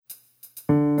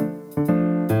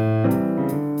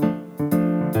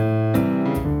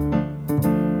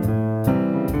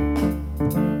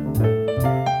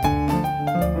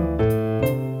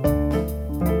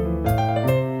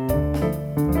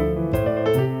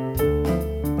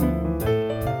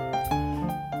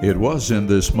It was in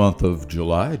this month of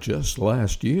July, just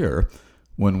last year,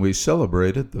 when we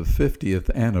celebrated the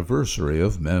 50th anniversary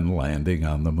of men landing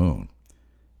on the moon.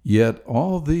 Yet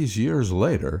all these years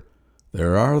later,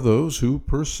 there are those who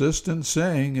persist in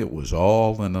saying it was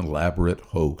all an elaborate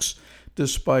hoax,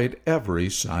 despite every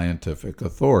scientific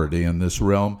authority in this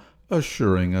realm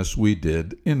assuring us we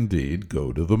did indeed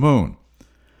go to the moon.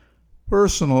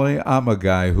 Personally, I'm a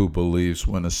guy who believes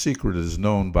when a secret is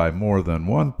known by more than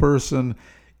one person,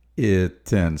 it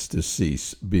tends to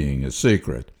cease being a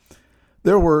secret.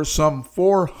 There were some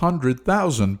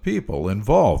 400,000 people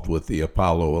involved with the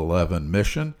Apollo 11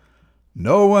 mission.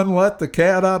 No one let the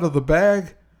cat out of the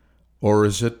bag? Or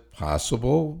is it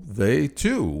possible they,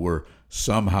 too, were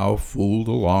somehow fooled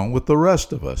along with the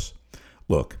rest of us?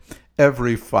 Look,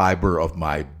 every fiber of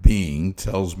my being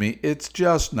tells me it's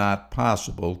just not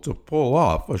possible to pull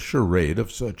off a charade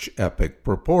of such epic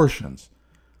proportions.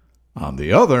 On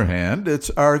the other hand, it's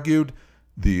argued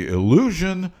the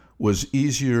illusion was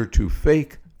easier to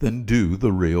fake than do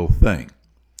the real thing.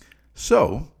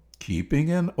 So, keeping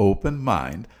an open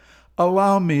mind,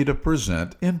 allow me to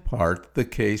present in part the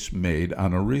case made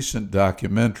on a recent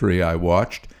documentary I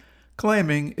watched,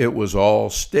 claiming it was all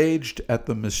staged at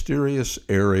the mysterious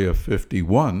Area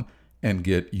 51, and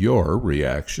get your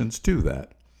reactions to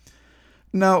that.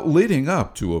 Now, leading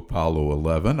up to Apollo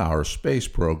 11, our space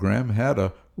program had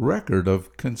a record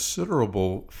of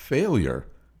considerable failure,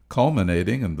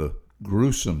 culminating in the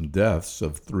gruesome deaths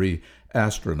of 3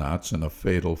 astronauts in a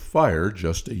fatal fire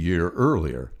just a year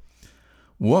earlier.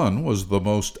 One was the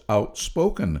most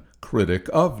outspoken critic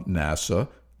of NASA,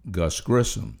 Gus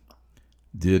Grissom.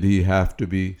 Did he have to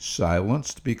be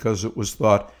silenced because it was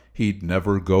thought he'd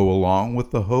never go along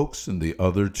with the hoax and the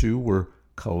other 2 were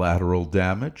collateral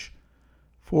damage?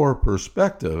 For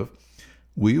perspective,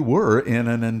 we were in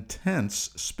an intense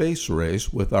space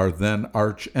race with our then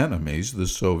arch-enemies, the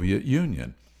Soviet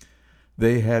Union.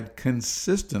 They had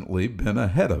consistently been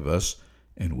ahead of us,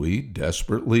 and we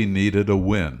desperately needed a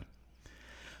win.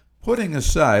 Putting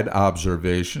aside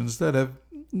observations that have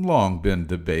long been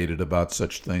debated about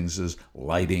such things as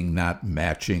lighting not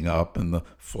matching up and the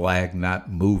flag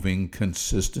not moving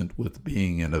consistent with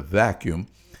being in a vacuum,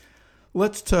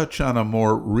 let's touch on a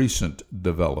more recent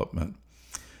development.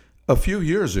 A few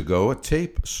years ago, a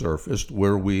tape surfaced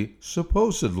where we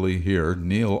supposedly hear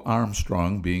Neil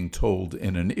Armstrong being told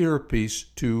in an earpiece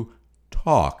to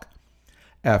talk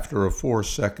after a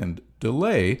 4-second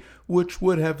delay, which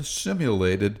would have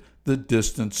simulated the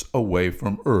distance away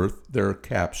from Earth their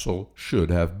capsule should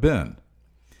have been.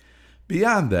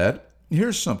 Beyond that,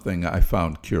 here's something I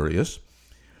found curious.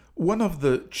 One of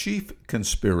the chief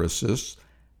conspiracists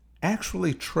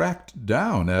actually tracked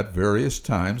down at various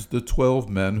times the 12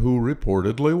 men who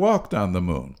reportedly walked on the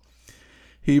moon.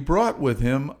 He brought with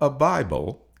him a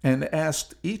Bible and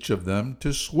asked each of them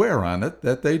to swear on it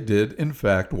that they did in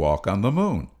fact walk on the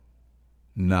moon.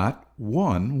 Not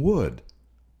one would.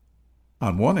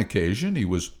 On one occasion, he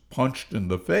was punched in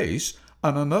the face,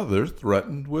 on another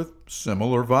threatened with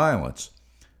similar violence.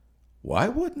 Why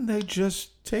wouldn't they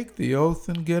just take the oath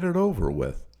and get it over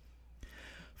with?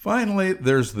 Finally,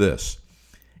 there's this.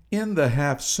 In the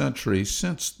half-century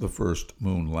since the first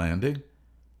moon landing,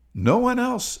 no one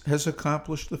else has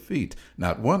accomplished the feat,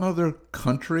 not one other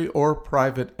country or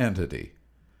private entity.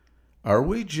 Are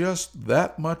we just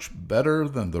that much better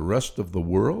than the rest of the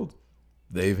world?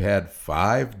 They've had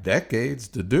 5 decades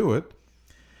to do it.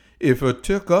 If it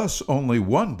took us only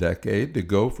 1 decade to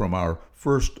go from our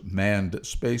first manned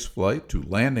spaceflight to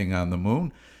landing on the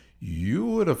moon, you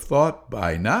would have thought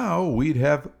by now we'd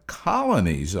have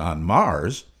colonies on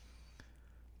Mars.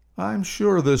 I'm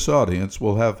sure this audience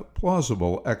will have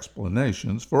plausible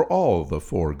explanations for all the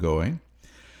foregoing.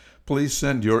 Please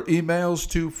send your emails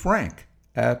to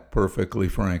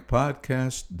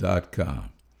frank@perfectlyfrankpodcast.com.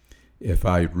 If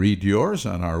I read yours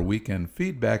on our weekend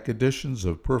feedback editions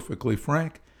of Perfectly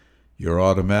Frank, you're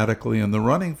automatically in the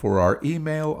running for our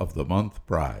Email of the Month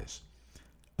prize.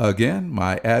 Again,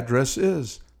 my address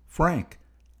is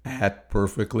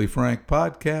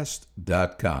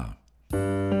frank@perfectlyfrankpodcast.com.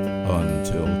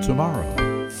 Until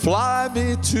tomorrow. Fly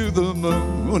me to the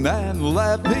moon and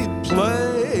let me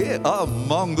play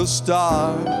among the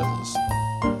stars.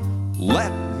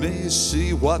 Let me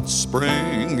see what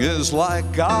spring is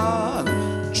like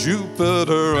on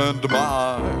Jupiter and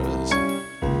Mars.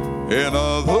 In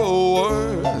other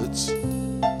words,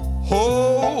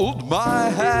 hold my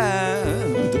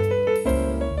hand.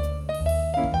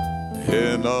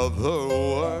 In other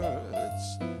words,